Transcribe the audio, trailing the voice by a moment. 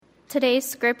Today's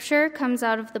scripture comes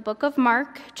out of the book of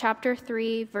Mark, chapter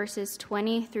 3, verses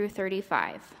 20 through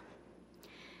 35.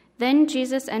 Then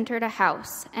Jesus entered a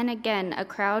house, and again a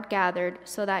crowd gathered,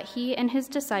 so that he and his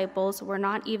disciples were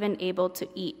not even able to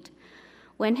eat.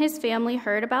 When his family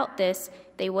heard about this,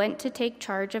 they went to take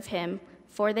charge of him,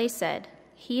 for they said,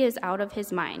 "He is out of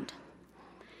his mind."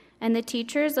 And the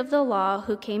teachers of the law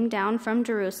who came down from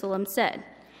Jerusalem said,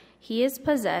 "He is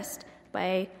possessed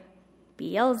by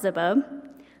Beelzebub.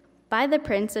 By the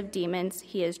prince of demons,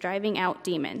 he is driving out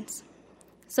demons."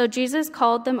 So Jesus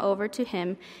called them over to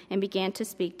him and began to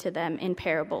speak to them in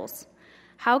parables.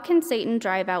 "How can Satan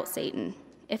drive out Satan?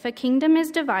 If a kingdom is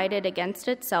divided against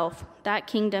itself, that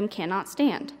kingdom cannot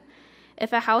stand.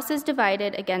 If a house is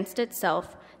divided against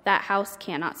itself, that house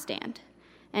cannot stand.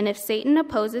 And if Satan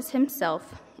opposes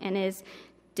himself and is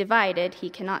divided, he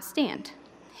cannot stand.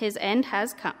 His end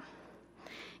has come.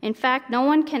 In fact, no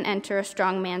one can enter a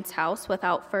strong man's house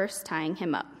without first tying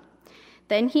him up.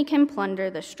 Then he can plunder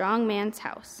the strong man's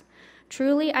house.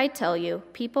 Truly, I tell you,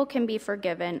 people can be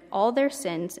forgiven all their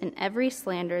sins and every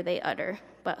slander they utter,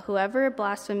 but whoever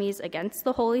blasphemies against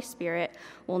the Holy Spirit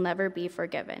will never be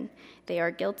forgiven. They are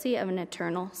guilty of an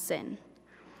eternal sin."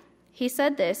 He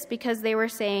said this because they were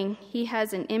saying, "He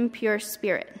has an impure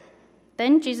spirit."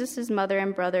 Then Jesus' mother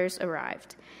and brothers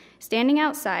arrived. Standing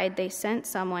outside, they sent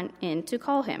someone in to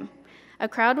call him. A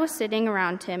crowd was sitting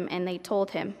around him, and they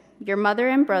told him, "Your mother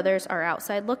and brothers are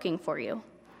outside looking for you."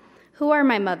 "Who are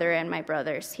my mother and my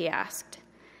brothers?" he asked.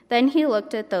 Then he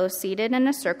looked at those seated in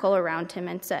a circle around him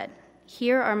and said,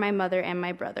 "Here are my mother and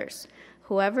my brothers.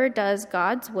 Whoever does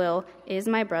God's will is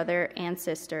my brother and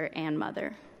sister and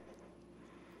mother."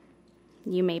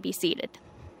 You may be seated.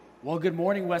 Well, good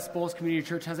morning, West Bowles Community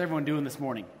Church. How's everyone doing this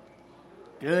morning?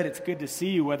 Good. It's good to see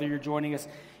you, whether you're joining us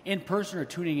in person or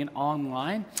tuning in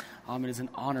online. It is an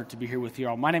honor to be here with you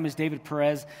all. My name is David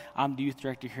Perez. I'm the youth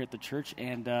director here at the church,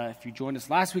 and if you joined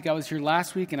us last week, I was here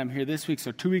last week, and I'm here this week,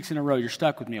 so 2 weeks in a row. You're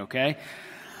stuck with me, okay?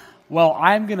 Well,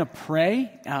 I'm going to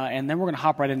pray, and then we're going to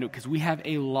hop right into it, because we have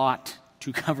a lot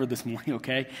to cover this morning,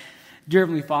 okay? Dear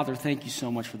Heavenly Father, thank you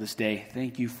so much for this day.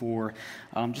 Thank you for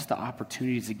just the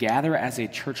opportunity to gather as a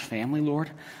church family, Lord,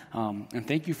 and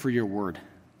thank you for your word.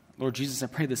 Lord Jesus, I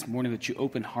pray this morning that you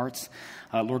open hearts.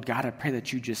 Lord God, I pray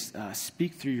that you just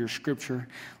speak through your scripture.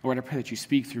 Lord, I pray that you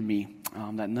speak through me,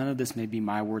 that none of this may be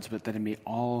my words, but that it may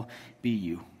all be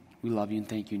you. We love you and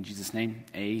thank you in Jesus' name.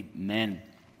 Amen.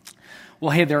 Well,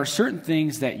 hey, there are certain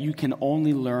things that you can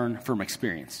only learn from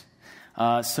experience.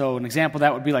 So an example of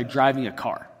that would be like driving a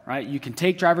car, right? You can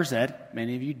take driver's ed.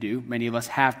 Many of you do. Many of us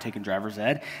have taken driver's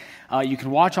ed. You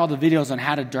can watch all the videos on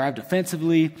how to drive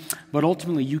defensively, but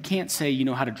ultimately you can't say you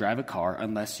know how to drive a car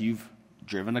unless you've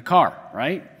driven a car,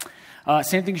 right?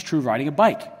 Same thing is true of riding a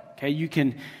bike. Okay, you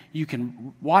can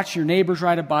watch your neighbors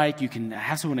ride a bike. You can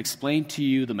have someone explain to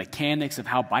you the mechanics of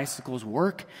how bicycles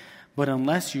work, but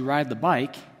unless you ride the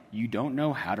bike, you don't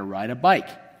know how to ride a bike.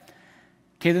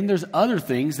 Okay, then there's other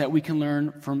things that we can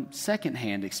learn from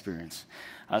secondhand experience.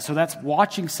 So that's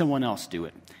watching someone else do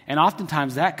it. And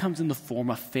oftentimes that comes in the form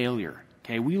of failure.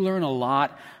 Okay, we learn a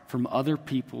lot from other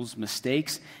people's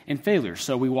mistakes and failures.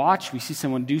 So we watch, we see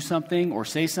someone do something or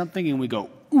say something, and we go,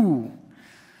 "Ooh,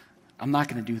 I'm not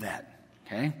going to do that."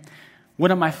 Okay?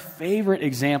 One of my favorite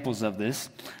examples of this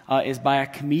is by a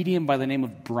comedian by the name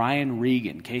of Brian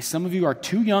Regan. Okay, some of you are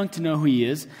too young to know who he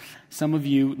is. Some of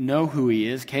you know who he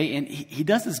is. Okay, and he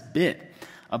does this bit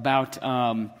about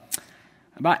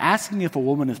asking if a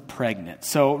woman is pregnant.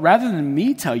 So rather than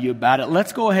me tell you about it,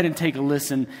 let's go ahead and take a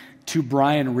listen to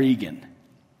Brian Regan.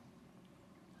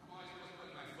 I'm always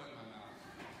putting my foot in my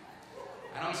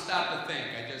mouth. I don't stop to think.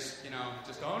 I just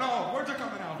oh no, words are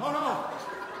coming out. Oh no,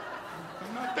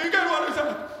 I'm not thinking what I'm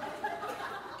saying.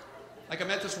 Like I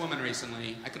met this woman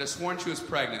recently. I could have sworn she was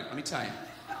pregnant. Let me tell you.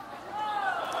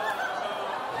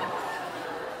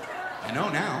 I know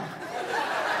now.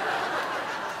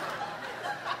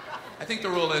 I think the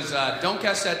rule is don't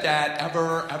guess at that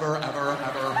ever.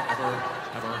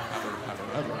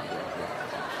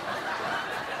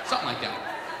 Something like that.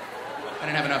 I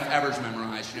didn't have enough evers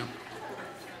memorized, you know.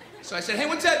 So I said, "Hey,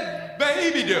 what's that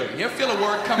baby do?" You ever feel a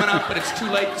word coming up, but it's too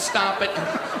late to stop it?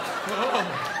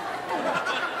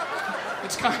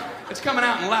 It's coming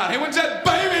out and loud. "Hey, what's that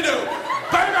baby do?"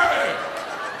 "Baby!"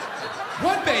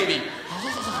 "What baby?"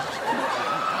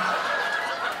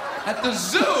 "At the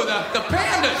zoo, the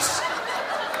pandas."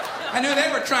 I knew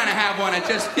they were trying to have one. I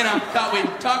just, thought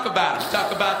we'd talk about it.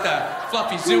 Talk about the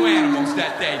fluffy zoo animals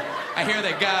that I hear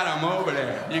they got them over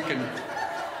there. You can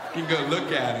go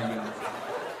look at them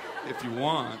if you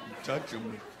want, touch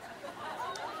them.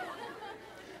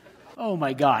 Oh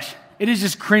my gosh. It is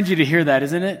just cringy to hear that,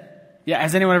 isn't it? Yeah,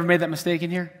 has anyone ever made that mistake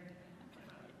in here?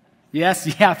 Yes?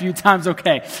 Yeah, a few times,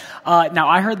 okay. Now,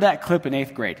 I heard that clip in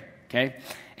 8th grade, okay?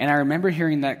 And I remember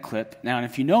hearing that clip. Now, and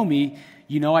if you know me,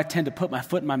 you know I tend to put my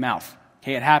foot in my mouth.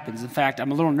 Okay, it happens. In fact,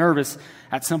 I'm a little nervous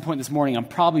at some point this morning. I'm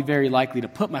probably very likely to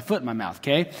put my foot in my mouth,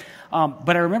 okay?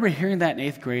 But I remember hearing that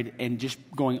in 8th grade and just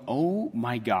going, oh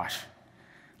my gosh.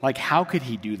 Like, how could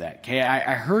he do that? Okay,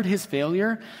 I heard his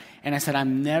failure, and I said,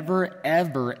 I'm never,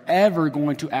 ever, ever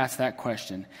going to ask that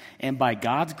question. And by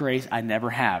God's grace, I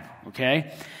never have,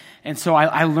 okay? And so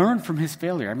I learned from his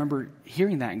failure. I remember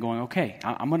hearing that and going, okay,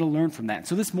 I'm going to learn from that. And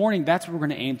so this morning, that's what we're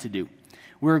going to aim to do.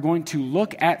 We're going to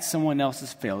look at someone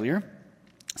else's failure.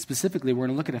 Specifically, we're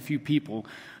going to look at a few people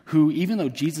who, even though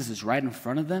Jesus is right in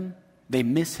front of them, they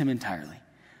miss him entirely.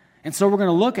 And so we're going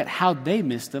to look at how they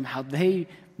missed him, how they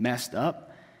messed up,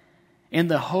 in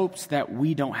the hopes that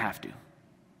we don't have to,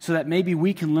 so that maybe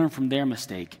we can learn from their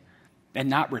mistake and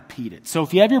not repeat it. So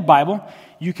if you have your Bible,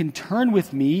 you can turn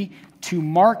with me to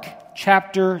Mark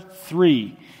chapter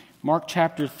 3. Mark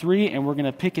chapter 3, and we're going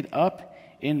to pick it up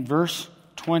in verse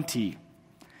 20.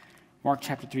 Mark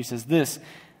chapter 3 says this,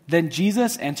 Then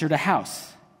Jesus entered a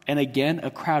house, and again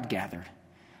a crowd gathered,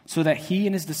 so that he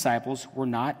and his disciples were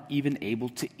not even able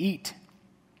to eat.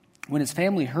 When his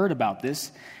family heard about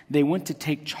this, they went to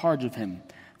take charge of him,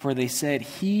 for they said,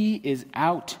 he is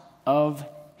out of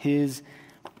his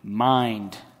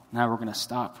mind. Now we're going to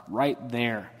stop right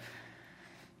there.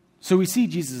 So we see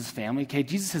Jesus' family. Okay,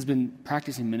 Jesus has been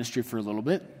practicing ministry for a little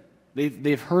bit.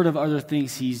 They've heard of other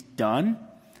things he's done.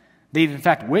 They've, in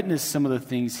fact, witnessed some of the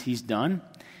things he's done.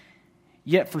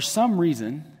 Yet, for some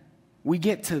reason, we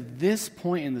get to this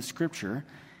point in the Scripture,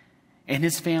 and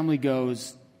his family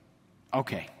goes,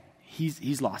 okay,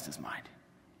 he's lost his mind.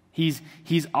 He's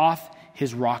off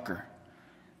his rocker.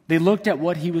 They looked at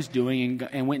what he was doing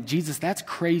and went, Jesus, that's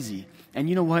crazy. And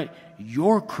you know what?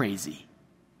 You're crazy.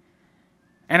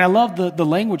 And I love the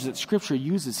language that Scripture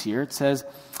uses here. It says,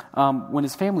 when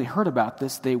his family heard about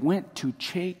this, they went to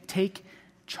take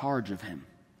charge of him.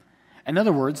 In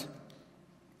other words,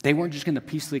 they weren't just going to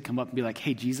peacefully come up and be like,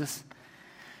 hey, Jesus,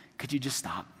 could you just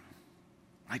stop?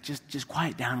 Like, just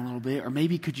quiet down a little bit. Or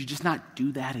maybe could you just not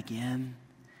do that again?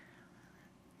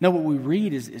 No, what we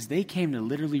read is they came to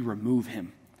literally remove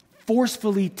him,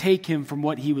 forcefully take him from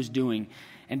what he was doing,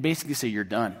 and basically say, you're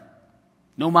done.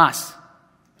 No mas.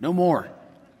 No more.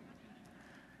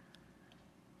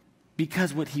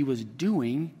 Because what he was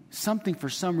doing, something for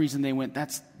some reason they went,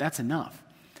 that's enough.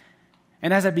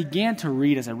 And as I began to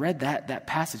read, as I read that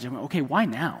passage, I went, okay, why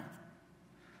now?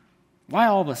 Why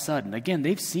all of a sudden? Again,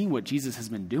 they've seen what Jesus has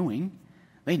been doing.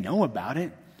 They know about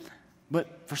it.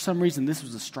 But for some reason, this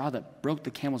was the straw that broke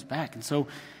the camel's back. And so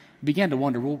I began to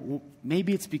wonder, well,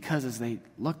 maybe it's because as they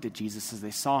looked at Jesus, as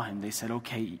they saw him, they said,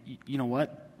 okay, you know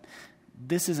what?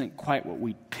 This isn't quite what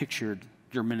we pictured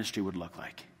your ministry would look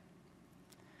like.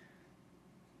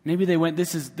 Maybe they went,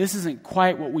 this isn't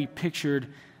quite what we pictured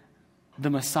the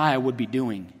Messiah would be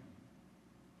doing.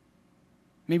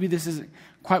 Maybe this isn't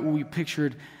quite what we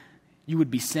pictured you would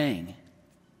be saying.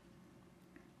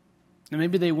 And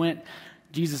maybe they went,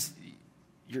 Jesus,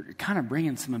 you're kind of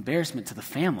bringing some embarrassment to the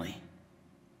family.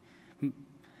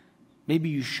 Maybe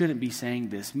you shouldn't be saying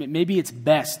this. Maybe it's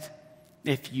best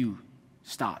if you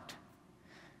stopped.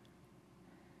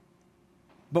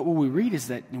 But what we read is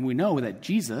that, and we know that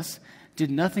Jesus did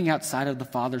nothing outside of the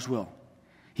Father's will.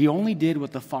 He only did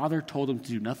what the Father told him to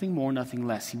do, nothing more, nothing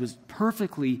less. He was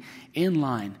perfectly in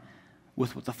line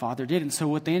with what the Father did. And so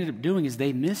what they ended up doing is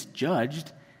they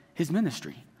misjudged his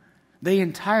ministry. They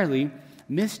entirely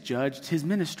misjudged his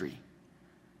ministry.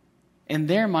 In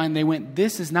their mind, they went,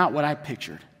 this is not what I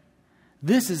pictured.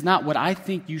 This is not what I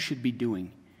think you should be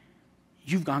doing.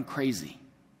 You've gone crazy.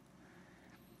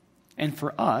 And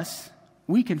for us,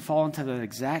 we can fall into that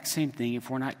exact same thing if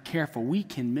we're not careful. We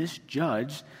can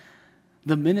misjudge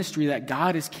the ministry that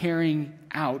God is carrying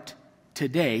out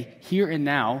today, here and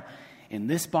now, in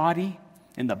this body,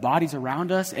 in the bodies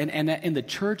around us, and in the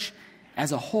church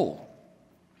as a whole.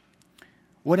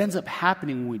 What ends up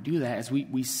happening when we do that is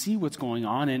we see what's going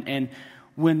on, and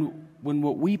when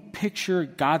what we picture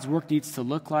God's work needs to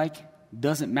look like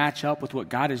doesn't match up with what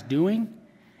God is doing,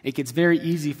 it gets very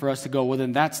easy for us to go, well,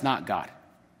 then that's not God.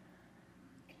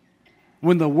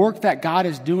 When the work that God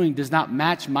is doing does not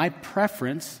match my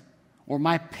preference or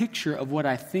my picture of what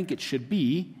I think it should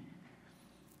be,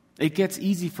 it gets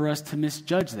easy for us to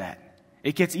misjudge that.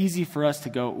 It gets easy for us to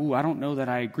go, ooh, I don't know that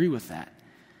I agree with that.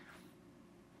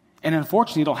 And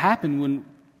unfortunately, it'll happen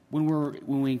when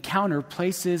we encounter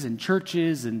places and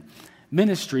churches and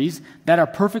ministries that are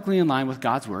perfectly in line with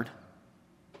God's word,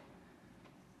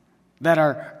 that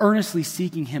are earnestly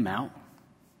seeking him out,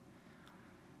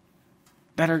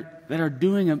 that are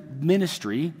doing a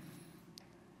ministry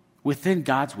within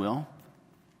God's will.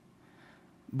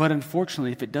 But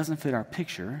unfortunately, if it doesn't fit our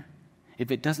picture,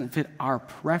 if it doesn't fit our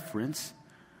preference,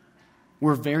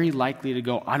 we're very likely to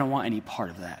go, I don't want any part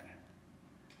of that.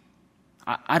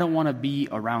 I don't want to be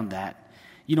around that.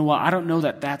 You know what? I don't know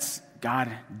that that's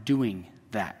God doing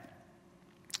that.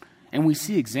 And we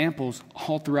see examples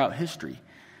all throughout history.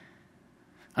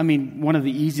 I mean, one of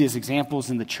the easiest examples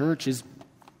in the church is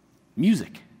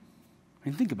music. I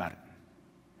mean, think about it.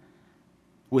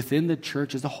 Within the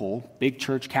church as a whole, big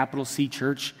church, capital C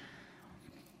church,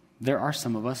 there are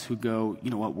some of us who go, you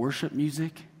know what, worship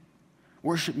music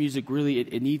really,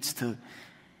 it needs to,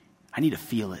 I need to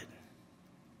feel it.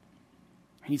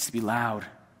 It needs to be loud.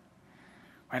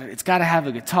 Right? It's got to have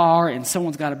a guitar, and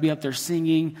someone's got to be up there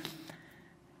singing,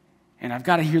 and I've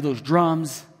got to hear those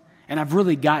drums, and I've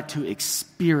really got to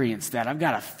experience that. I've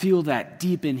got to feel that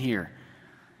deep in here.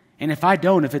 And if I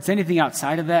don't, if it's anything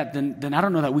outside of that, then I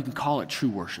don't know that we can call it true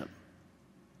worship.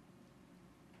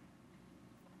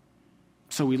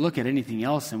 So we look at anything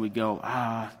else and we go,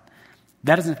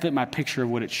 that doesn't fit my picture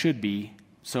of what it should be,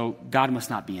 so God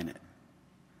must not be in it.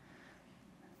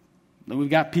 Then we've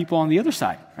got people on the other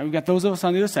side. Right? We've got those of us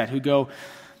on the other side who go,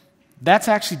 that's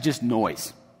actually just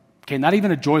noise. Okay, not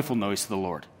even a joyful noise to the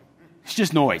Lord. It's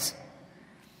just noise.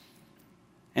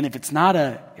 And if it's not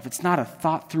a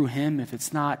thought through hymn, if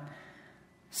it's not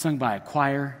sung by a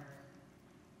choir,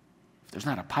 if there's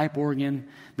not a pipe organ,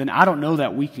 then I don't know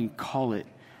that we can call it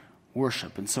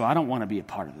worship. And so I don't want to be a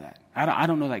part of that. I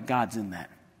don't know that God's in that.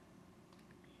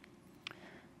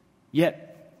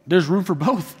 Yet, there's room for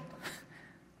both.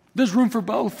 There's room for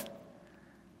both.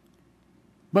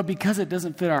 But because it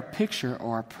doesn't fit our picture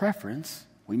or our preference,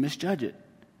 we misjudge it.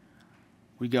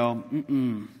 We go,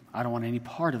 I don't want any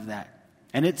part of that.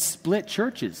 And it's split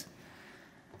churches.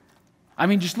 I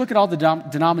mean, just look at all the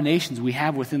denominations we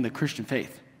have within the Christian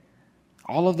faith.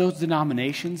 All of those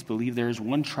denominations believe there is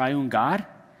one triune God,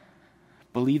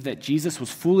 believe that Jesus was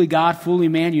fully God, fully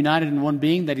man, united in one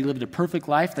being, that he lived a perfect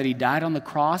life, that he died on the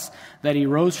cross, that he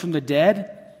rose from the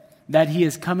dead, that he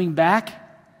is coming back,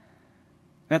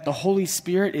 that the Holy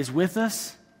Spirit is with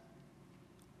us.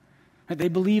 That they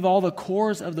believe all the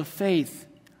cores of the faith.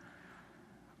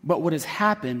 But what has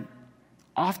happened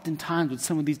oftentimes with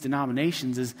some of these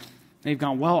denominations is they've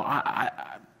gone, well,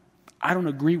 I don't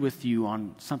agree with you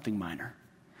on something minor.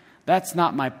 That's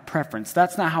not my preference.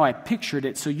 That's not how I pictured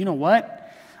it. So you know what?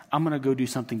 I'm going to go do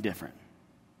something different.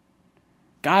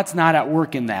 God's not at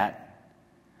work in that.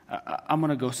 I'm going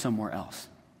to go somewhere else.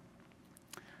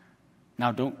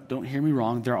 Now, don't hear me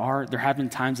wrong. There have been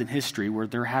times in history where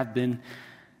there have been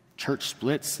church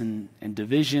splits and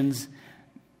divisions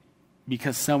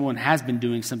because someone has been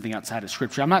doing something outside of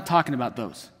Scripture. I'm not talking about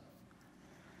those.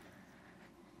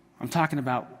 I'm talking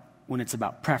about when it's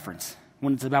about preference,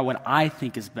 when it's about what I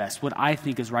think is best, what I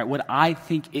think is right, what I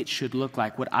think it should look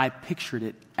like, what I pictured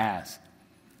it as.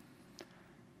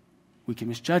 We can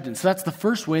misjudge it. So that's the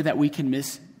first way that we can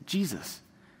miss Jesus,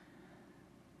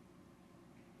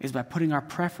 is by putting our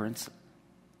preference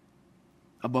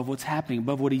above what's happening,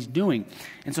 above what he's doing.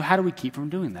 And so how do we keep from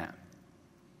doing that?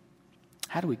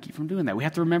 How do we keep from doing that? We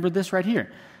have to remember this right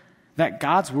here, that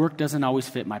God's work doesn't always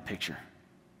fit my picture.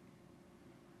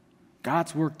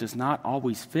 God's work does not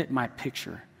always fit my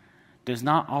picture, does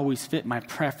not always fit my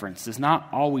preference, does not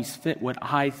always fit what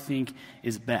I think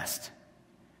is best.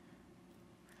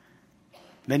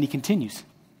 Then he continues.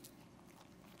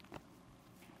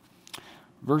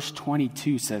 Verse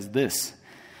 22 says this,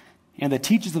 "And the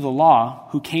teachers of the law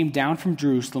who came down from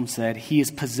Jerusalem said, 'He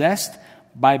is possessed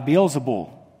by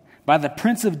Beelzebul. By the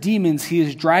prince of demons, he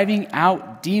is driving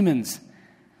out demons.'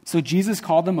 So Jesus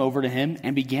called them over to him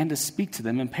and began to speak to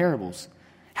them in parables.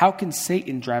 'How can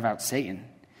Satan drive out Satan?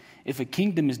 If a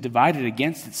kingdom is divided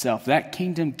against itself, that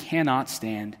kingdom cannot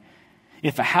stand.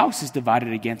 If a house is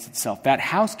divided against itself, that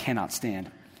house cannot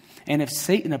stand. And if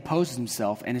Satan opposes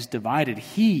himself and is divided,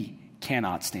 he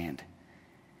cannot stand.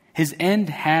 His end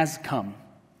has come.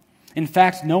 In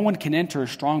fact, no one can enter a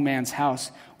strong man's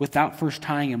house without first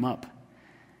tying him up.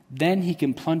 Then he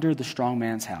can plunder the strong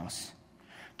man's house.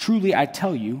 Truly, I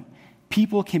tell you,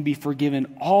 people can be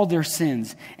forgiven all their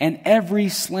sins and every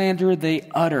slander they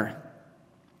utter.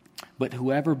 But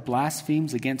whoever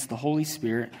blasphemes against the Holy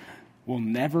Spirit will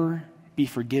never be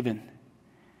forgiven.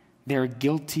 They are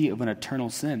guilty of an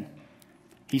eternal sin.'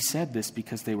 He said this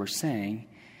because they were saying,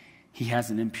 'He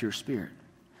has an impure spirit.'"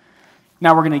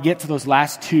 Now we're going to get to those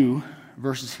last two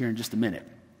verses here in just a minute.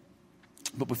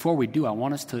 But before we do, I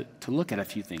want us to look at a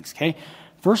few things, okay?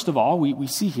 First of all, we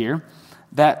see here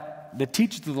that the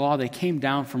teachers of the law, they came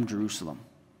down from Jerusalem.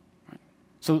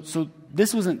 So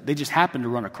This wasn't, they just happened to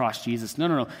run across Jesus.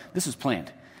 No. This was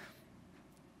planned.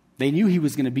 They knew he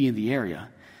was going to be in the area.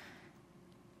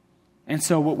 And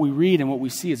so what we read and what we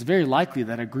see is very likely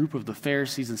that a group of the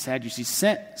Pharisees and Sadducees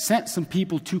sent some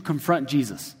people to confront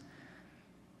Jesus.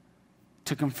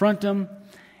 To confront him.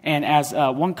 And as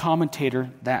one commentator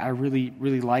that I really,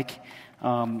 really like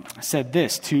said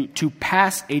this, to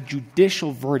pass a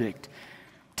judicial verdict,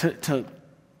 to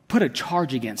put a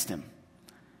charge against him.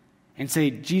 And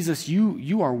say, Jesus,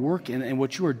 you are working, and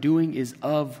what you are doing is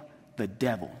of the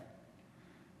devil.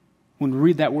 When we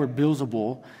read that word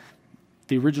Beelzebul,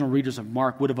 the original readers of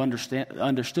Mark would have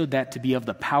understood that to be of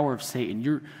the power of Satan.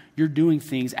 You're doing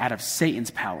things out of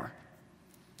Satan's power.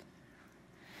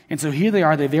 And so here they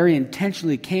are. They very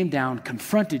intentionally came down,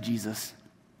 confronted Jesus,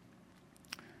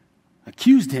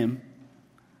 accused him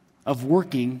of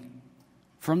working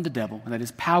from the devil, and that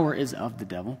his power is of the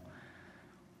devil.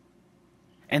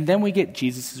 And then we get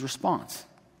Jesus' response.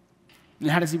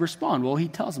 And how does he respond? Well, he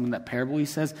tells them in that parable, he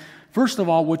says, first of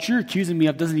all, what you're accusing me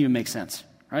of doesn't even make sense,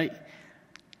 right?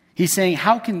 He's saying,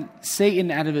 how can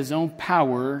Satan out of his own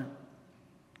power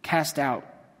cast out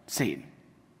Satan?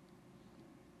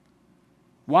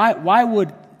 Why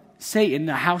would Satan,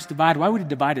 a house divided, why would he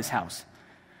divide his house?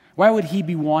 Why would he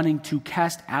be wanting to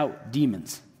cast out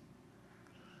demons?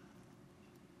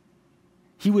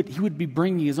 He would be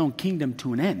bringing his own kingdom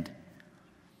to an end.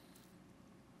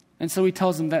 And so he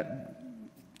tells them that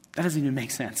doesn't even make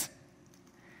sense.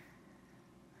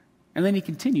 And then he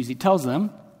continues. He tells them,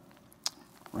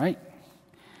 right?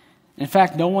 In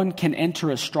fact, no one can enter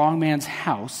a strong man's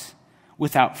house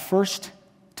without first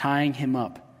tying him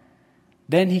up.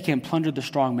 Then he can plunder the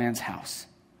strong man's house.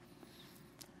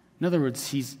 In other words,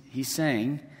 he's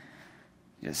saying,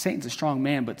 Satan's a strong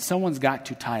man, but someone's got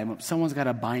to tie him up. Someone's got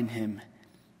to bind him.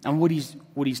 And what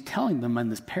he's telling them in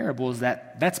this parable is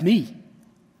that's me.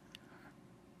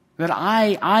 That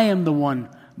I am the one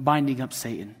binding up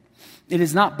Satan. It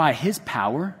is not by his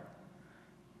power.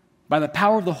 By the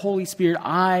power of the Holy Spirit,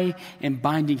 I am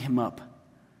binding him up.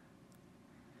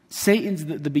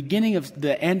 The beginning of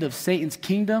the end of Satan's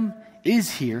kingdom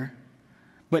is here,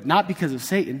 but not because of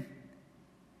Satan.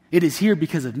 It is here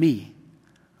because of me.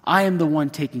 I am the one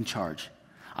taking charge.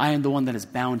 I am the one that has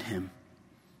bound him.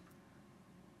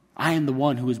 I am the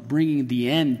one who is bringing the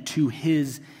end to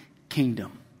his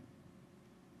kingdom.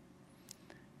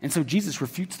 And so Jesus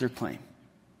refutes their claim.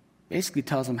 Basically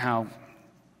tells them how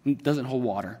it doesn't hold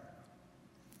water.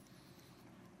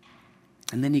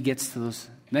 And then he gets to those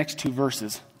next two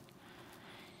verses.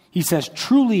 He says,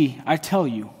 truly, I tell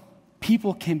you,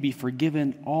 people can be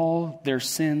forgiven all their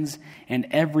sins and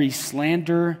every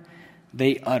slander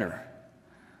they utter.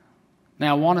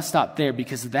 Now, I want to stop there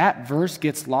because that verse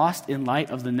gets lost in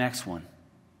light of the next one.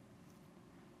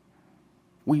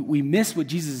 We miss what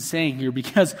Jesus is saying here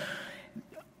because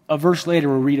a verse later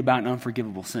we'll read about an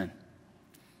unforgivable sin.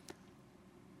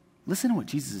 Listen to what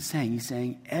Jesus is saying. He's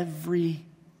saying every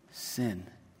sin,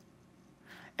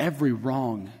 every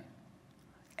wrong,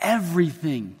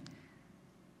 everything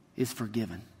is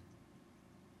forgiven.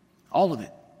 All of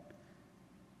it.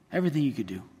 Everything you could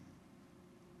do.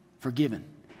 Forgiven.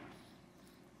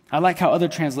 I like how other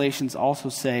translations also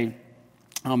say,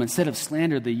 instead of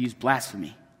slander, they use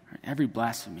blasphemy. Every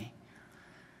blasphemy.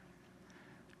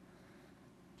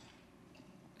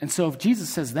 And so if Jesus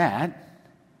says that,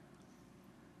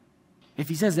 if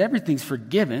he says everything's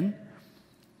forgiven,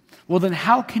 well then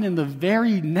how can in the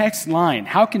very next line,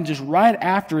 how can just right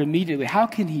after immediately, how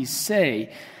can he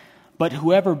say, but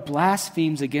whoever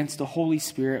blasphemes against the Holy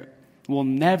Spirit will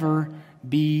never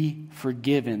be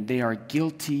forgiven. They are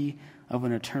guilty of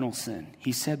an eternal sin.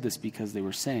 He said this because they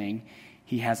were saying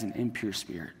he has an impure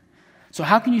spirit. So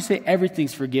how can you say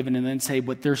everything's forgiven and then say,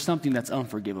 but there's something that's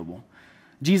unforgivable?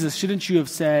 Jesus, shouldn't you have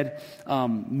said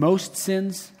most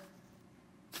sins,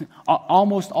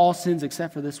 almost all sins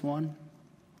except for this one?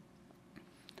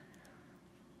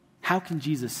 How can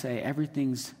Jesus say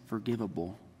everything's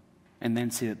forgivable and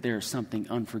then say that there is something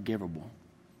unforgivable?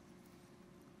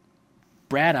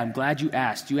 Brad, I'm glad you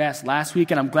asked. You asked last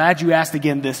week, and I'm glad you asked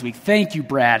again this week. Thank you,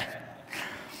 Brad.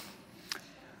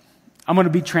 I'm going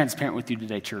to be transparent with you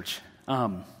today, church.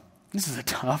 This is a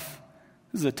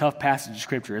tough passage of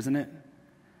Scripture, isn't it?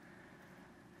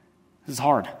 This is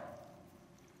hard.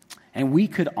 And we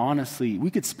could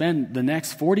spend the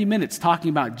next 40 minutes talking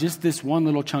about just this one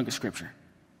little chunk of Scripture.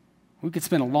 We could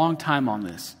spend a long time on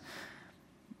this,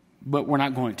 but we're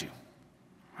not going to.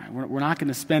 We're not going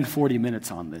to spend 40 minutes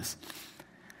on this.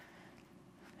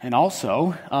 And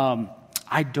also,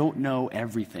 I don't know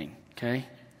everything, okay?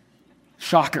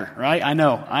 Shocker, right? I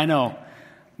know.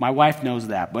 My wife knows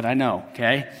that, but I know,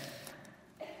 okay?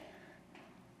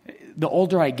 the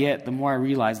older I get, the more I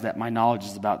realize that my knowledge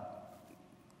is about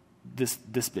this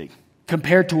big.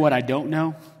 Compared to what I don't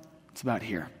know, it's about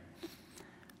here.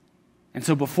 And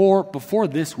so before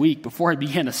this week, before I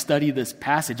began to study this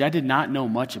passage, I did not know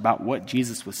much about what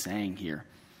Jesus was saying here.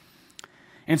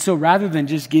 And so rather than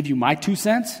just give you my 2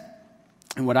 cents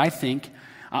and what I think,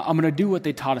 I'm going to do what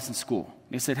they taught us in school.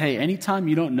 They said, hey, anytime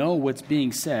you don't know what's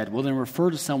being said, well, then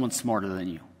refer to someone smarter than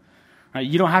you. Right?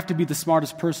 You don't have to be the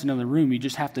smartest person in the room. You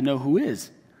just have to know who is.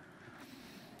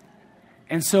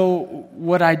 And so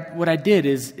what I did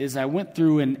is I went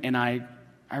through and I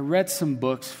read some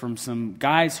books from some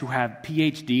guys who have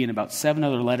PhD and about 7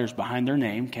 other letters behind their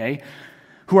name, okay,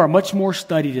 who are much more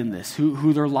studied in this,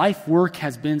 who their life work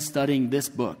has been studying this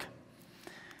book.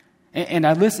 And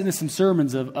I listened to some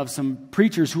sermons of some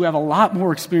preachers who have a lot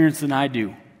more experience than I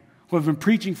do, who have been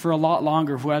preaching for a lot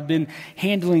longer, who have been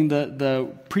handling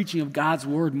the preaching of God's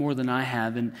word more than I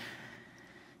have.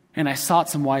 And I sought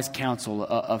some wise counsel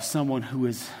of someone who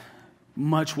is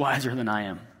much wiser than I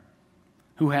am,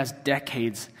 who has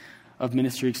decades of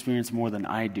ministry experience more than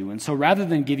I do. And so rather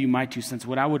than give you my 2 cents,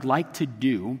 what I would like to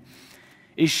do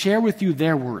is share with you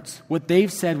their words, what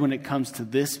they've said when it comes to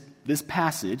this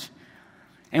passage,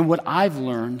 and what I've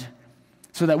learned,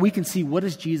 so that we can see, what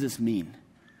does Jesus mean?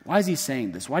 Why is he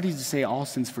saying this? Why does he say all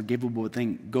sin's forgivable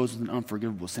thing goes with an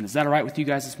unforgivable sin? Is that all right with you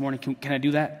guys this morning? Can I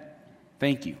do that?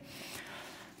 Thank you.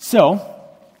 So,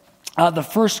 the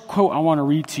first quote I want to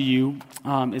read to you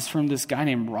is from this guy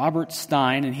named Robert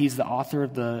Stein, and he's the author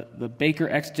of the Baker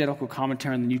Exegetical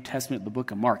Commentary on the New Testament, the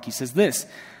book of Mark. He says this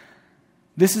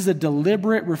is a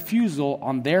deliberate refusal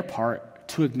on their part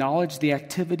to acknowledge the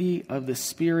activity of the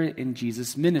Spirit in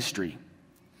Jesus' ministry.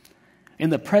 In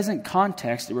the present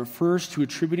context, it refers to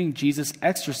attributing Jesus'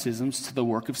 exorcisms to the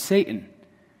work of Satan.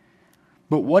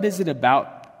 But what is it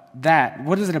about that?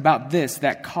 What is it about this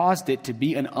that caused it to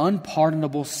be an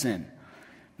unpardonable sin?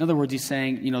 In other words, he's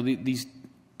saying, these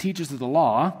teachers of the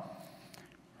law,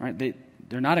 right?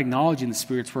 They're not acknowledging the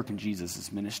Spirit's work in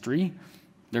Jesus' ministry.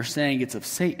 They're saying it's of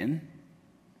Satan.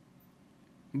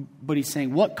 But he's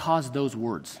saying, what caused those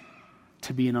words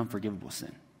to be an unforgivable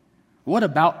sin? What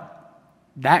about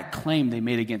that claim they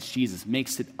made against Jesus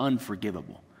makes it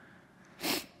unforgivable?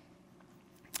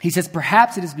 He says,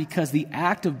 perhaps it is because the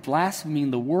act of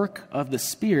blaspheming the work of the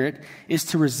Spirit is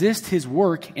to resist his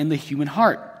work in the human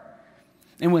heart.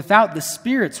 And without the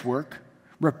Spirit's work,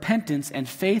 repentance and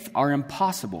faith are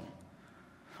impossible.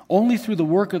 Only through the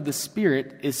work of the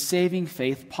Spirit is saving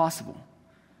faith possible.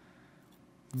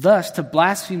 Thus, to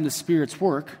blaspheme the Spirit's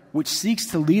work, which seeks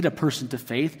to lead a person to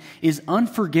faith, is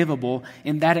unforgivable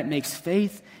in that it makes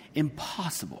faith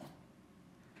impossible.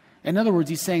 In other words,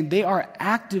 he's saying they are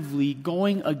actively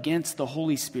going against the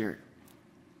Holy Spirit.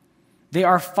 They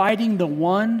are fighting the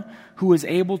one who is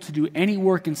able to do any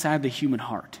work inside the human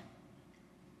heart.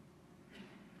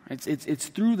 It's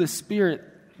through the Spirit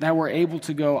that we're able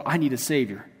to go, I need a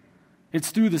Savior. It's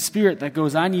through the Spirit that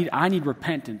goes, I need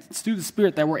repentance. It's through the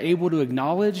Spirit that we're able to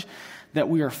acknowledge that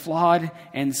we are flawed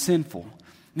and sinful.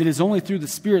 It is only through the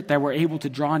Spirit that we're able to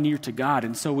draw near to God.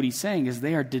 And so what he's saying is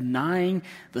they are denying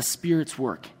the Spirit's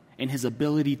work and his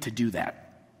ability to do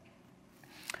that.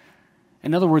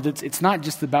 In other words, it's not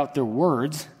just about their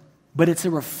words, but it's a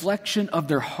reflection of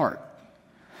their heart.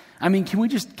 I mean, can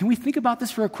we think about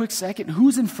this for a quick second?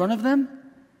 Who's in front of them?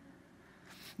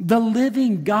 The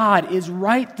living God is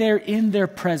right there in their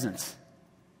presence.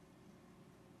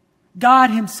 God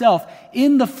himself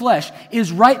in the flesh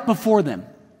is right before them,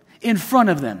 in front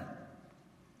of them.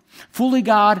 Fully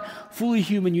God, fully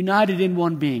human, united in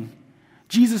one being.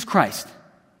 Jesus Christ,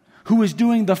 who is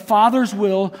doing the Father's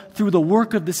will through the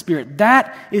work of the Spirit.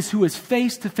 That is who is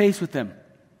face to face with them.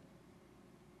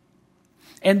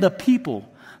 And the people,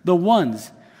 the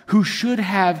ones who should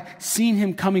have seen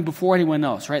him coming before anyone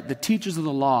else, right? The teachers of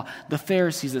the law, the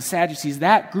Pharisees, the Sadducees,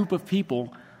 that group of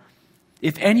people,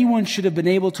 if anyone should have been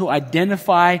able to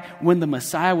identify when the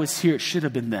Messiah was here, it should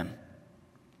have been them.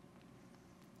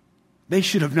 They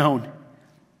should have known.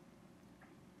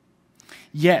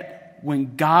 Yet,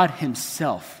 when God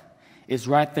himself is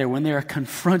right there, when they are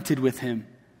confronted with him,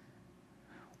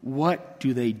 what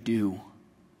do?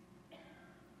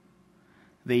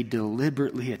 They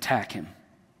deliberately attack him.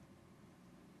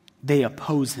 They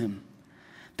oppose him.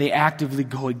 They actively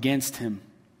go against him.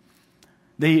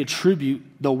 They attribute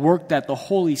the work that the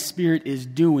Holy Spirit is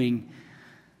doing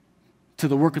to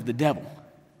the work of the devil.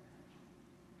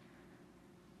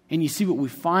 And you see, what we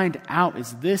find out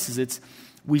is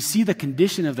we see the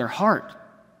condition of their heart.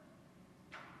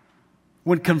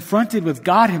 When confronted with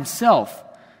God himself,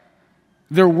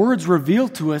 their words reveal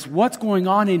to us what's going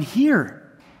on in here.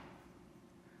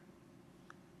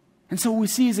 And so what we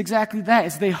see is exactly that,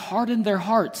 is they hardened their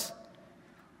hearts.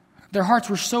 Their hearts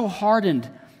were so hardened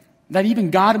that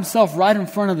even God himself right in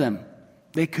front of them,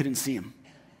 they couldn't see him.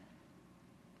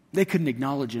 They couldn't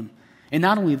acknowledge him. And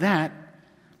not only that,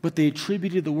 but they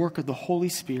attributed the work of the Holy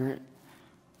Spirit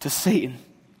to Satan.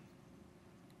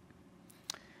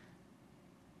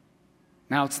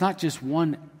 Now, it's not just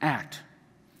one act.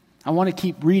 I want to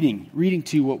keep reading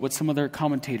to what some other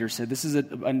commentators said. This is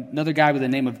another guy with the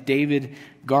name of David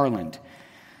Garland.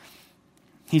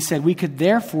 He said, "We could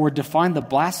therefore define the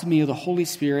blasphemy of the Holy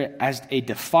Spirit as a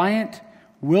defiant,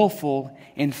 willful,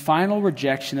 and final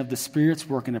rejection of the Spirit's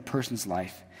work in a person's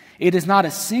life. It is not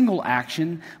a single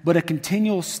action, but a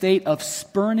continual state of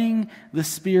spurning the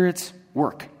Spirit's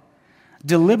work,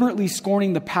 deliberately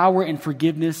scorning the power and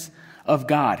forgiveness of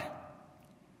God."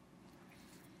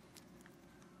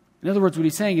 In other words, what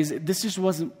he's saying is this just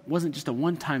wasn't just a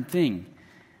one-time thing.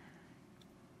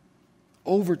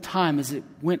 Over time, as it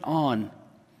went on,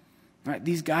 right,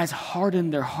 these guys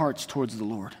hardened their hearts towards the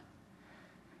Lord.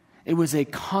 It was a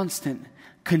constant,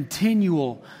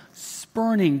 continual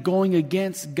spurning, going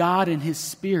against God and his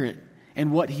Spirit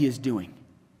and what he is doing.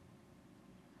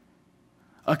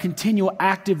 A continual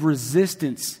active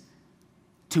resistance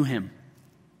to him.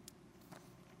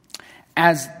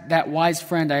 As that wise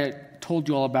friend I told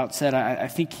you all about said, I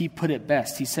think he put it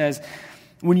best. He says,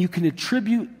 when you can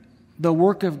attribute the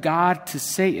work of God to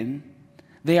Satan,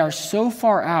 they are so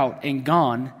far out and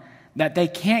gone that they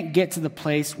can't get to the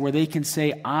place where they can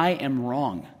say, I am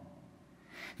wrong.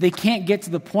 They can't get to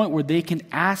the point where they can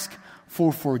ask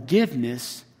for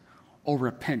forgiveness or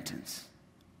repentance.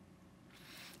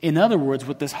 In other words,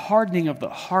 what this hardening of the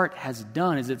heart has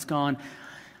done is it's gone,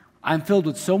 I'm filled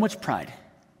with so much pride.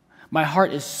 My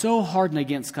heart is so hardened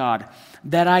against God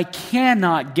that I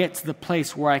cannot get to the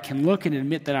place where I can look and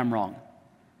admit that I'm wrong.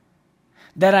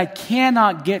 That I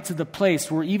cannot get to the place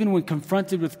where even when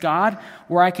confronted with God,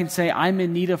 where I can say I'm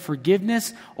in need of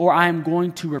forgiveness or I'm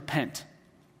going to repent.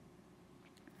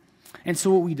 And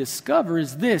so what we discover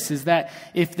is this, is that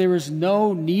if there is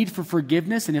no need for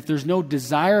forgiveness and if there's no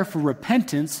desire for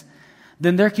repentance,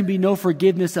 then there can be no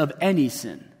forgiveness of any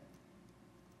sin.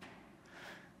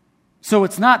 So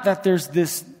it's not that there's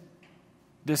this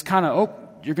kind of,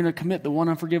 you're going to commit the one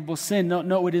unforgivable sin.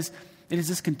 No, it is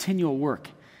this continual work.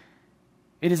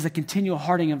 It is the continual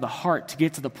hardening of the heart to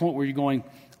get to the point where you're going,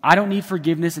 I don't need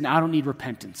forgiveness and I don't need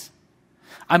repentance.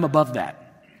 I'm above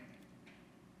that.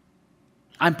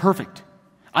 I'm perfect.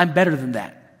 I'm better than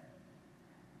that.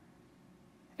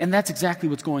 And that's exactly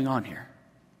what's going on here.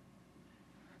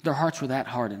 Their hearts were that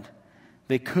hardened.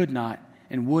 They could not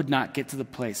and would not get to the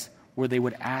place where they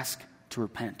would ask to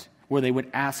repent, where they would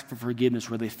ask for forgiveness,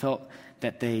 where they felt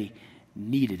that they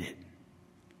needed it.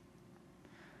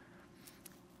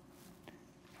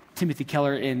 Timothy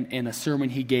Keller, in a sermon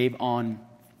he gave on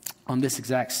this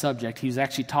exact subject, he was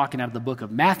actually talking out of the book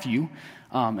of Matthew,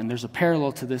 and there's a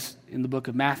parallel to this in the book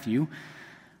of Matthew,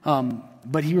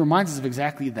 but he reminds us of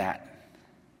exactly that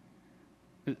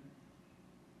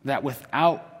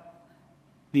without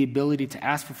the ability to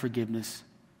ask for forgiveness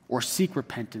or seek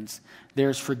repentance,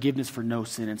 there's forgiveness for no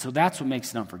sin. And so that's what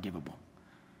makes it unforgivable.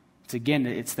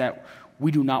 It's that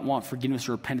we do not want forgiveness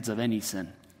or repentance of any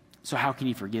sin. So how can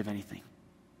you forgive anything?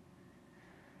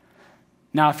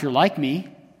 Now, if you're like me,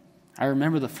 I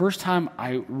remember the first time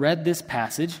I read this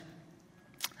passage,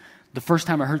 the first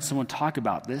time I heard someone talk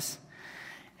about this,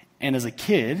 and as a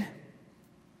kid,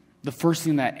 the first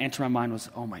thing that entered my mind was,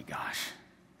 oh my gosh,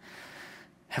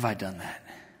 have I done that?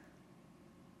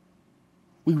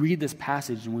 We read this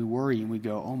passage and we worry and we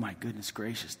go, oh my goodness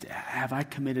gracious, have I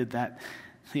committed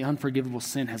the unforgivable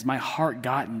sin? Has my heart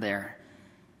gotten there?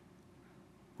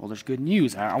 Well, there's good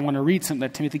news. I want to read something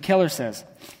that Timothy Keller says.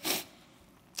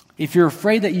 If you're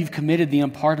afraid that you've committed the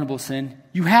unpardonable sin,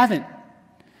 you haven't.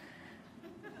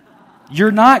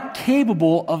 You're not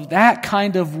capable of that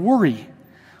kind of worry.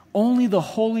 Only the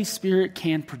Holy Spirit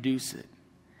can produce it.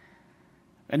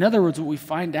 In other words, what we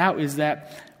find out is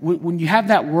that when you have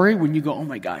that worry, when you go, oh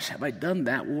my gosh, have I done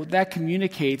that? Well, what that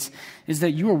communicates is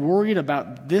that you are worried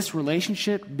about this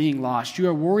relationship being lost. You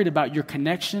are worried about your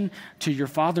connection to your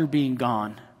Father being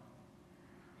gone.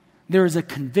 There is a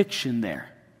conviction there.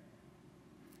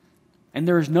 And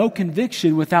there is no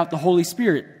conviction without the Holy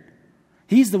Spirit.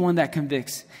 He's the one that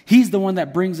convicts. He's the one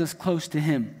that brings us close to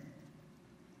Him.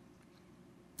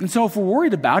 And so if we're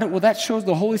worried about it, well, that shows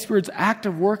the Holy Spirit's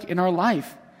active work in our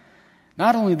life.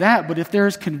 Not only that, but if there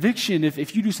is conviction,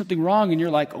 if you do something wrong and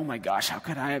you're like, oh my gosh, how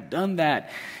could I have done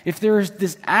that? If there is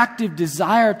this active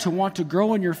desire to want to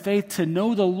grow in your faith, to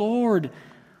know the Lord,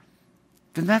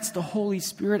 then that's the Holy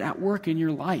Spirit at work in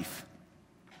your life.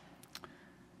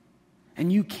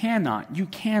 And you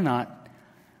cannot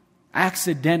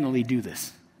accidentally do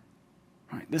this.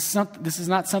 Right? This is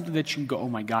not something that you can go, oh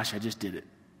my gosh, I just did it.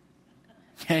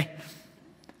 Okay?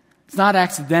 It's not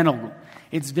accidental.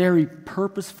 It's very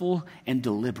purposeful and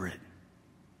deliberate.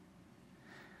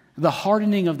 The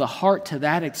hardening of the heart to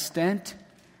that extent,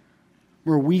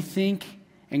 where we think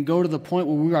and go to the point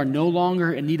where we are no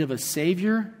longer in need of a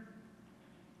Savior,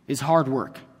 is hard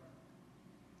work.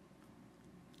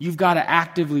 You've got to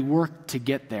actively work to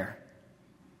get there.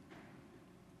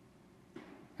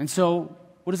 And so,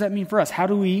 what does that mean for us? How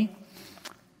do we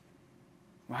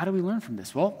learn from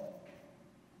this? Well,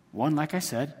 one, like I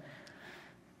said,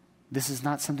 this is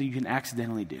not something you can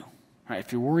accidentally do. Right?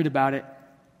 If you're worried about it,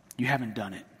 you haven't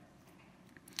done it.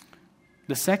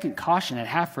 The second caution I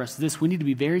have for us is this: we need to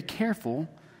be very careful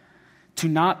to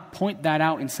not point that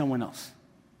out in someone else.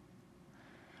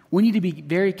 We need to be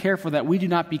very careful that we do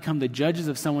not become the judges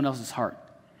of someone else's heart.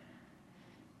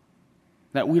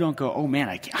 That we don't go, oh man,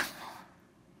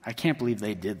 I can't believe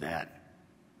they did that.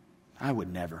 I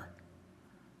would never.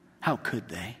 How could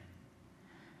they?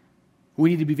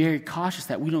 We need to be very cautious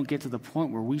that we don't get to the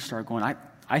point where we start going,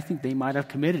 I think they might have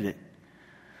committed it.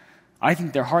 I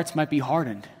think their hearts might be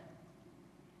hardened.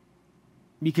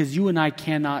 Because you and I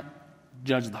cannot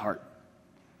judge the heart.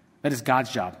 That is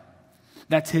God's job.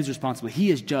 That's His responsibility. He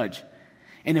is judge.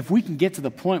 And if we can get to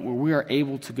the point where we are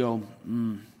able to go,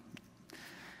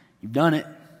 you've done it.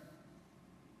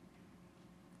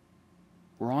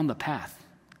 We're on the path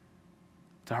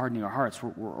to hardening our hearts.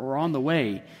 We're on the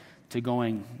way to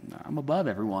going, I'm above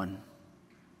everyone.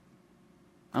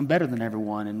 I'm better than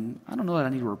everyone, and I don't know that I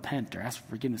need to repent or ask for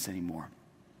forgiveness anymore.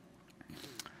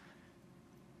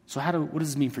 So what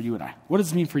does this mean for you and I? What does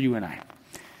this mean for you and I?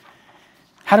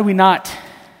 How do we not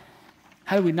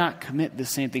commit the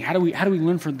same thing? How do we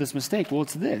learn from this mistake? Well,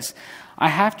 it's this. I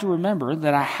have to remember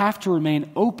that I have to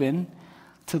remain open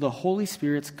to the Holy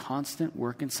Spirit's constant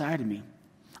work inside of me.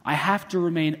 I have to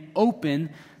remain open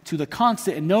to the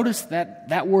constant. And notice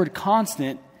that word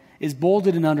constant is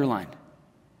bolded and underlined.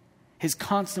 His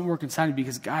constant work inside of me,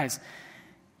 because guys,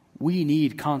 we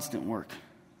need constant work.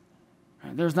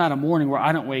 There's not a morning where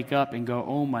I don't wake up and go,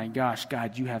 oh my gosh,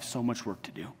 God, you have so much work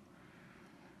to do.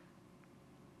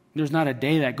 There's not a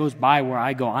day that goes by where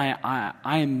I go, I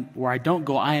am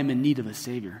in need of a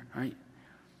Savior, right?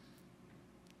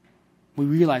 We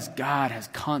realize God has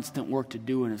constant work to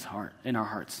do in His heart, in our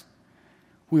hearts.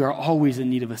 We are always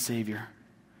in need of a Savior.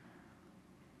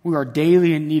 We are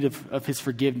daily in need of His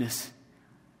forgiveness.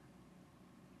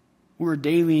 We are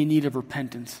daily in need of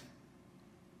repentance.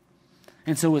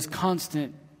 And so His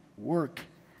constant work,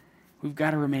 we've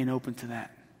got to remain open to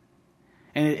that.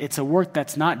 And it's a work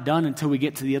that's not done until we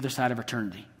get to the other side of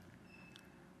eternity.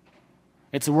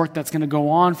 It's a work that's going to go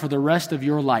on for the rest of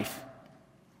your life.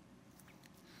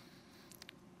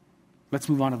 Let's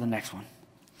move on to the next one.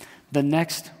 The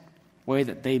next way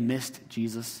that they missed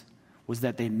Jesus was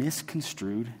that they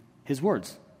misconstrued His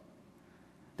words.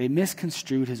 They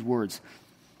misconstrued His words.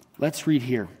 Let's read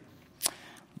here.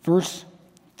 Verse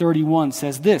 31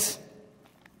 says this: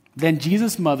 Then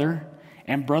Jesus' mother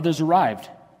and brothers arrived.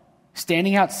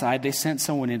 Standing outside, they sent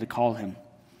someone in to call Him.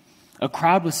 A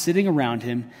crowd was sitting around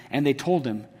Him, and they told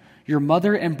Him, Your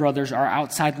mother and brothers are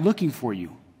outside looking for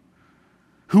you.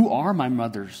 Who are my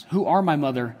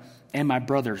mother and my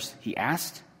brothers? He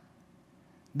asked.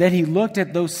 Then He looked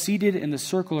at those seated in the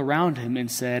circle around Him and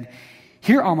said,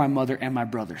 Here are my mother and my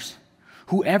brothers.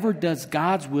 Whoever does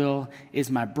God's will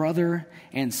is my brother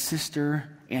and sister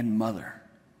and mother.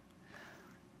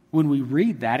 When we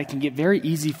read that, it can get very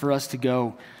easy for us to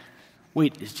go,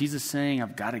 wait, is Jesus saying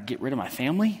I've got to get rid of my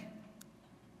family?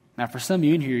 Now, for some of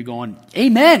you in here, you're going,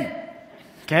 amen.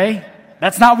 Okay?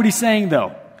 That's not what He's saying,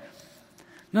 though.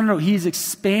 No. He's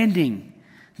expanding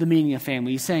the meaning of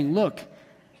family. He's saying, look,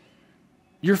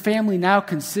 your family now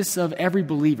consists of every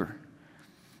believer.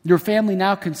 Your family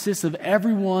now consists of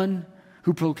everyone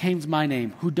who proclaims my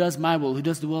name, who does my will, who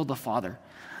does the will of the Father.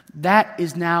 That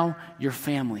is now your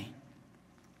family.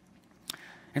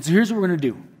 And so here's what we're going to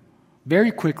do.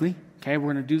 Very quickly, okay,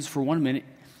 we're going to do this for 1 minute.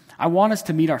 I want us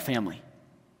to meet our family.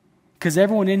 Because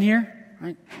everyone in here,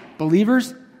 right,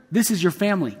 believers, this is your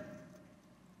family.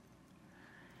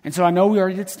 And so I know we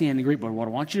already did standing Greek, but what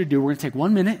I want you to do, we're going to take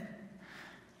 1 minute.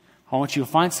 I want you to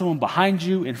find someone behind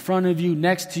you, in front of you,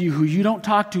 next to you, who you don't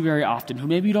talk to very often, who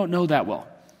maybe you don't know that well.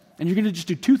 And you're going to just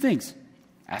do two things.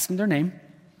 Ask them their name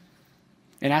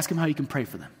and ask them how you can pray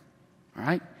for them. All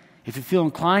right? If you feel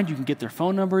inclined, you can get their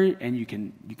phone number and you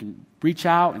can reach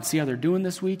out and see how they're doing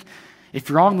this week. If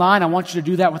you're online, I want you to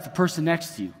do that with the person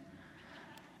next to you.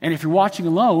 And if you're watching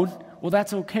alone, well,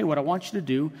 that's okay. What I want you to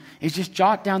do is just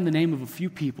jot down the name of a few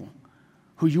people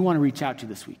who you want to reach out to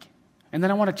this week. And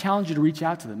then I want to challenge you to reach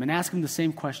out to them and ask them the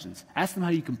same questions. Ask them how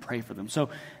you can pray for them. So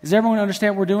does everyone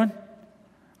understand what we're doing?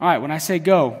 All right, when I say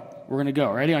go, we're going to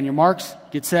go. Ready? On your marks,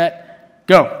 get set,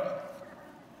 go.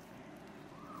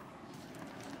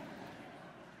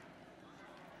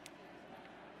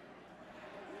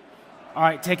 All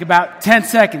right, take about 10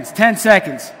 seconds, 10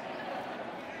 seconds.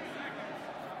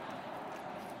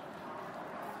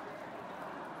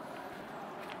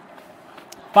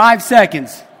 Five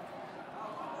seconds.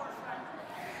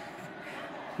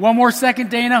 One more second,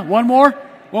 Dana. One more?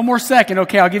 One more second.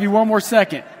 Okay, I'll give you one more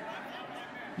second.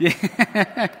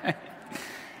 Yeah.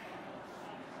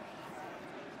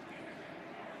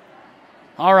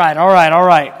 All right.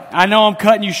 I know I'm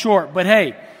cutting you short, but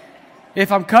hey,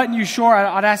 if I'm cutting you short,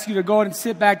 I'd ask you to go ahead and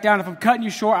sit back down. If I'm cutting you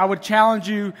short, I would challenge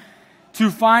you to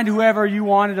find whoever you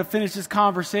wanted to finish this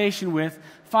conversation with.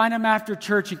 Find them after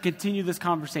church and continue this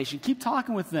conversation. Keep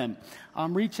talking with them.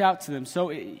 Reach out to them. So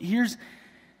here's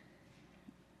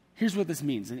what this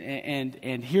means.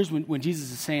 And here's when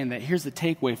Jesus is saying that, here's the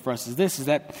takeaway for us is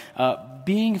that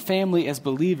being family as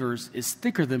believers is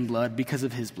thicker than blood because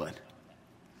of his blood.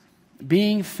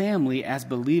 Being family as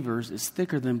believers is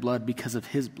thicker than blood because of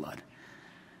his blood.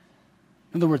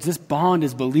 In other words, this bond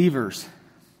as believers,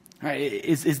 right,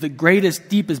 is the greatest,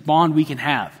 deepest bond we can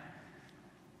have.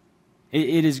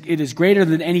 It is greater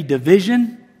than any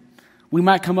division we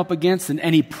might come up against, than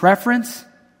any preference.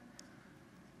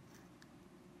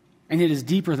 And it is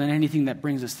deeper than anything that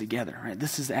brings us together. Right?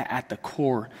 This is at the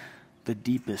core, the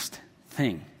deepest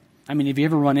thing. I mean, if you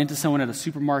ever run into someone at a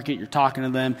supermarket, you're talking to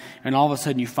them, and all of a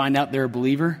sudden you find out they're a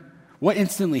believer, what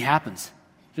instantly happens?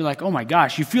 You're like, oh my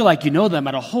gosh, you feel like you know them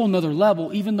at a whole nother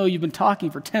level, even though you've been talking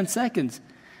for 10 seconds.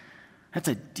 That's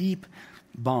a deep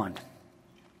bond.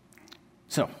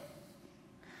 So,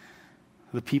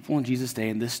 the people in Jesus' day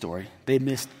in this story, they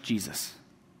missed Jesus.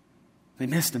 They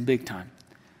missed him big time.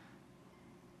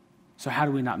 So how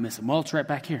do we not miss him? Well, it's right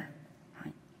back here.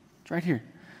 Right? It's right here.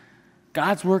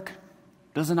 God's work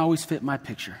doesn't always fit my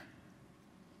picture.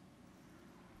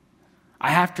 I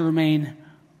have to remain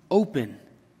open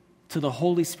to the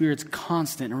Holy Spirit's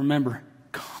constant, and remember,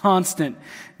 constant,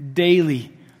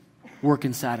 daily work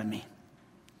inside of me.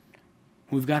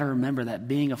 We've got to remember that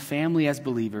being a family as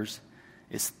believers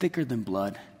is thicker than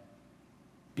blood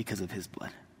because of his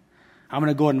blood. I'm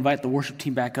going to go ahead and invite the worship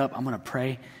team back up. I'm going to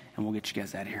pray, and we'll get you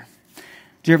guys out of here.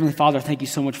 Dear Heavenly Father, thank you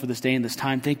so much for this day and this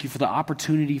time. Thank you for the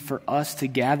opportunity for us to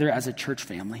gather as a church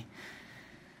family.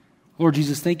 Lord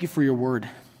Jesus, thank you for your word.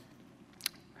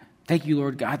 Thank you,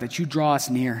 Lord God, that you draw us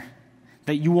near,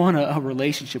 that you want a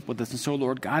relationship with us. And so,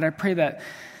 Lord God, I pray that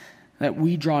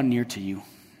we draw near to you.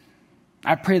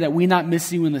 I pray that we not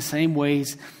miss you in the same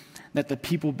ways that the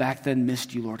people back then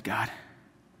missed you, Lord God.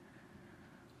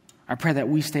 I pray that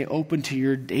we stay open to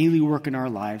your daily work in our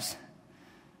lives,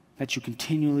 that you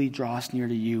continually draw us near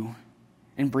to you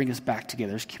and bring us back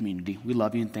together as community. We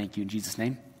love you and thank you. In Jesus'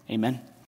 name, amen.